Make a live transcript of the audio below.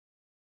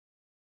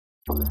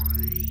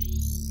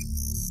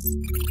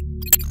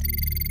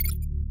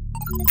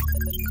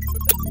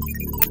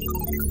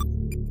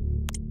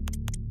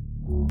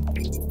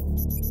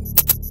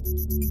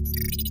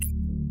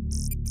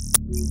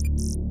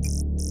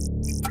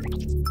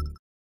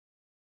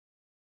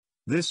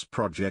This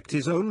project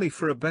is only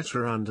for a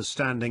better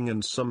understanding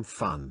and some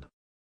fun.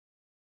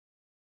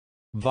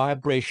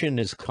 Vibration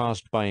is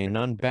caused by an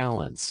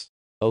unbalance.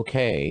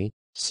 Okay,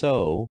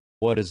 so,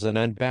 what is an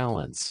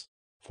unbalance?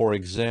 For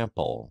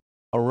example,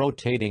 a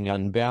rotating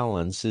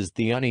unbalance is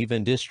the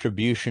uneven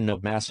distribution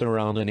of mass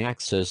around an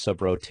axis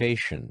of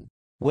rotation.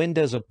 When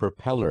does a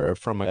propeller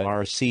from a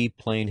RC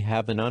plane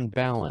have an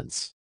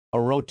unbalance?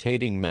 A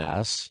rotating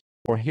mass,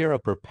 or here a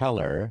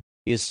propeller,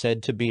 is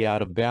said to be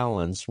out of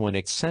balance when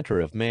its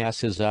center of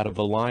mass is out of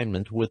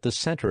alignment with the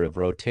center of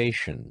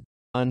rotation.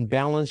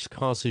 Unbalance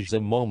causes a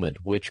moment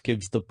which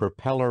gives the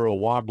propeller a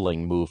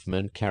wobbling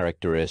movement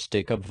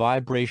characteristic of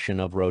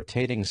vibration of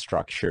rotating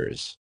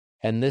structures,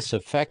 and this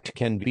effect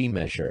can be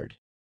measured.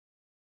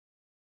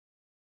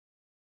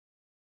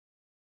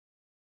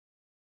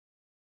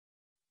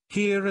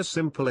 Here a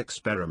simple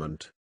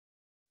experiment.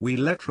 We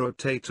let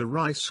rotate a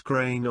rice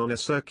grain on a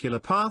circular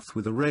path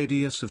with a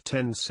radius of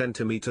 10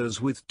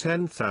 centimeters with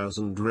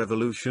 10,000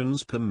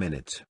 revolutions per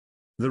minute.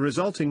 The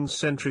resulting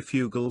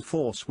centrifugal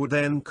force would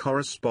then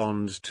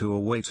correspond to a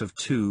weight of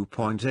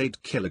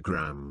 2.8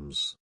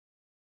 kilograms.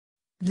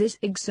 This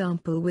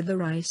example with the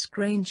rice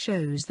grain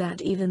shows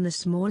that even the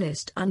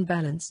smallest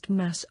unbalanced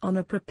mass on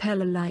a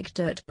propeller like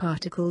dirt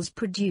particles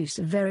produce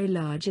very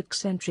large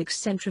eccentric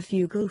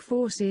centrifugal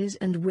forces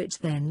and which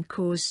then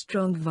cause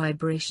strong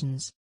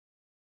vibrations.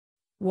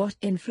 What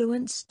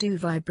influence do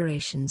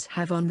vibrations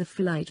have on the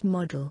flight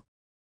model?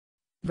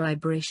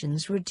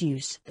 Vibrations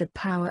reduce the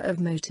power of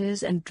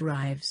motors and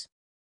drives.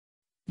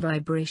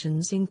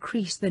 Vibrations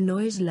increase the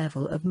noise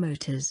level of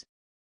motors.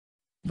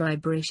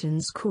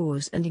 Vibrations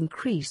cause and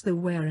increase the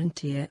wear and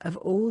tear of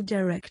all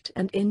direct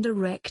and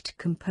indirect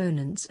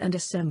components and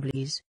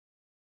assemblies.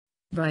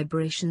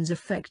 Vibrations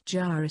affect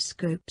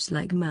gyroscopes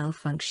like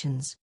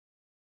malfunctions.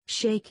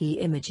 Shaky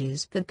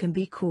images that can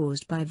be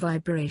caused by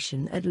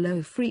vibration at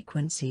low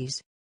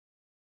frequencies.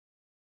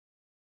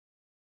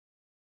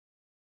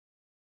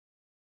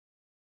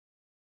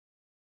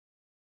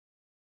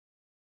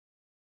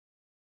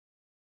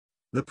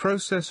 The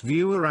Process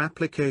Viewer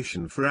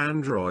application for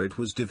Android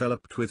was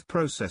developed with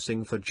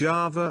processing for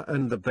Java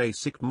and the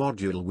basic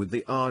module with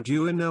the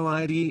Arduino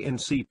IDE in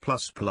C++.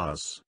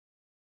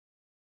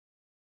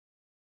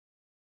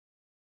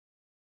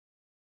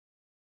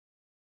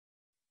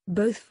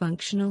 Both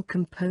functional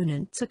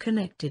components are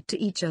connected to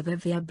each other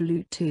via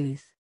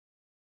Bluetooth.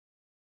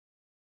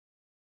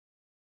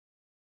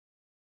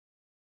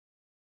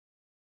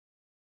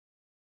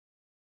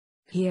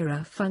 Here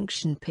a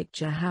function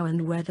picture how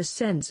and where the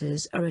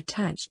sensors are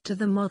attached to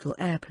the model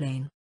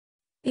airplane.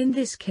 In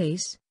this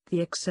case, the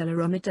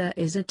accelerometer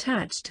is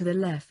attached to the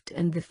left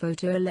and the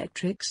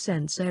photoelectric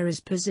sensor is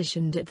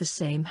positioned at the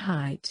same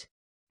height.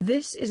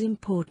 This is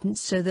important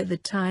so that the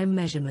time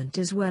measurement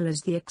as well as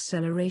the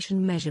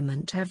acceleration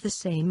measurement have the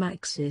same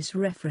axis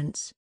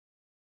reference.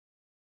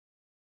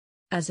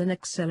 As an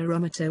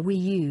accelerometer we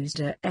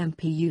used a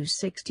MPU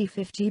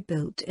 6050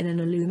 built in an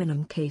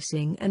aluminum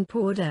casing and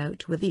poured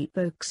out with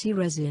epoxy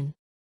resin.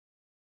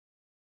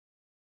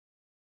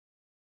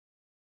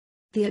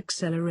 The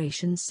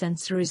acceleration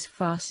sensor is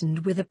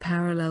fastened with a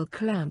parallel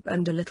clamp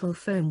and a little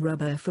foam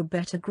rubber for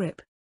better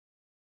grip.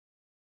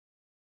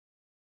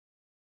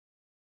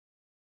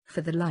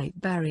 For the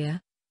light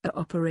barrier, an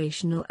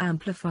operational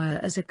amplifier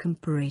as a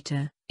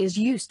comparator is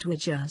used to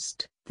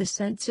adjust the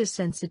sensor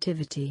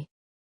sensitivity.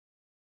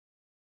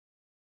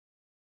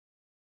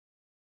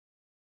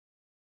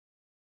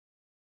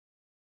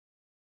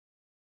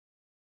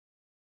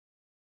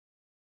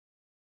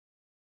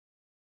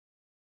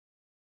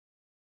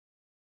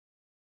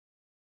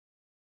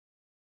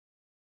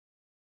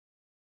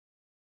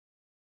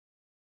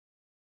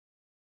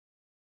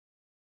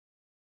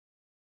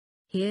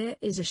 Here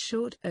is a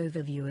short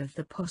overview of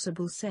the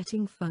possible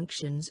setting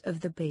functions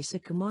of the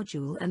basic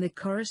module and the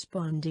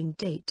corresponding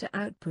data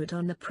output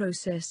on the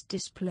process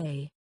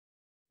display.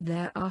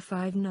 There are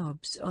 5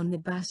 knobs on the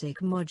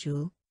basic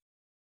module.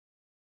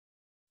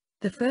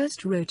 The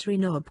first rotary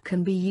knob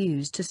can be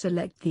used to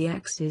select the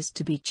axis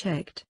to be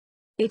checked.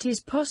 It is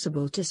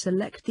possible to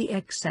select the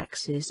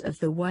x-axis of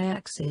the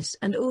y-axis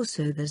and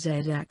also the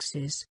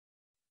z-axis.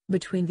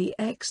 Between the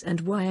x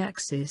and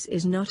y-axis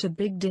is not a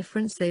big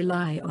difference, they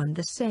lie on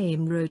the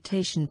same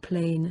rotation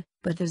plane,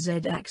 but the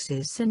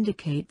z-axis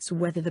indicates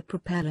whether the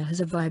propeller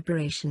has a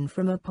vibration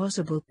from a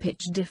possible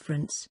pitch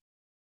difference.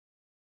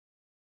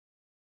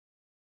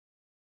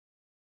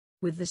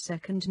 With the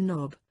second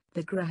knob,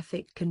 the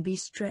graphic can be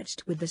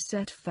stretched with the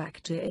set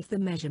factor if the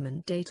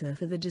measurement data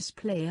for the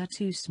display are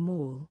too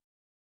small.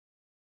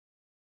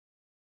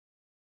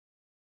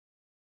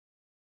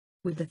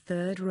 With the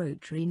third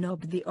rotary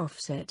knob, the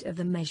offset of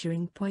the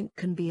measuring point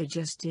can be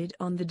adjusted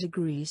on the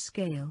degree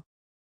scale.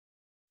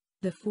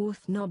 The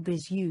fourth knob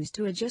is used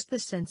to adjust the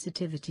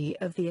sensitivity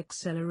of the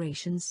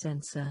acceleration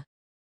sensor.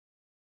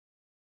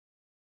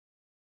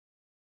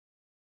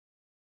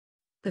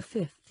 The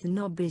fifth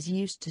knob is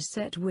used to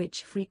set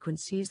which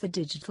frequencies the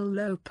digital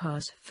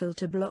low-pass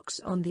filter blocks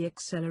on the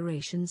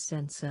acceleration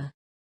sensor.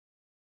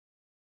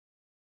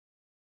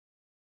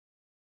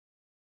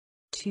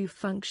 Two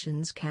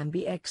functions can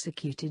be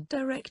executed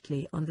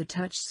directly on the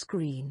touch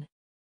screen.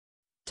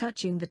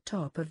 Touching the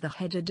top of the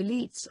header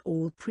deletes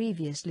all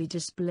previously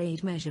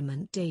displayed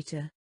measurement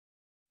data.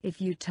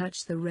 If you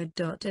touch the red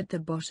dot at the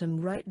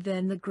bottom right,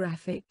 then the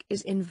graphic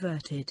is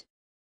inverted.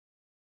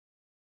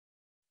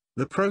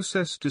 The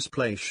process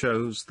display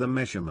shows the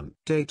measurement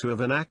data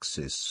of an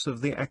axis of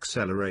the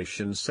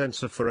acceleration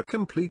sensor for a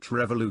complete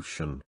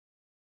revolution.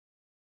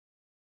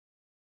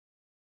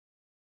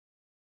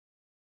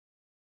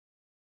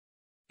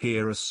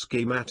 Here a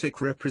schematic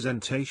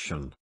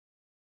representation.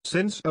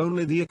 Since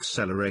only the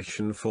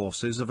acceleration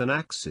forces of an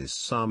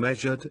axis are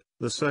measured,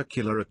 the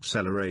circular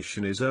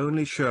acceleration is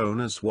only shown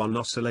as one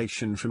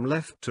oscillation from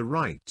left to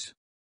right.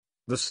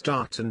 The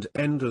start and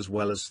end as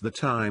well as the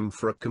time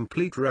for a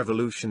complete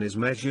revolution is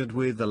measured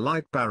with a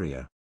light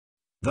barrier.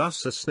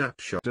 Thus a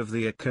snapshot of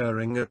the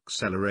occurring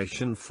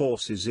acceleration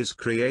forces is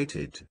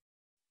created.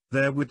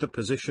 Therewith the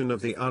position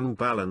of the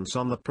unbalance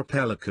on the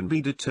propeller can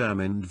be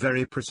determined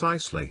very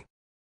precisely.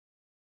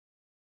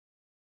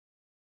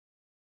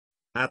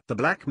 At the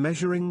black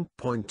measuring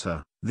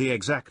pointer, the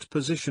exact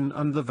position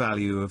and the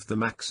value of the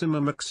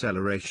maximum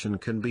acceleration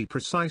can be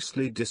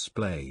precisely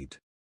displayed.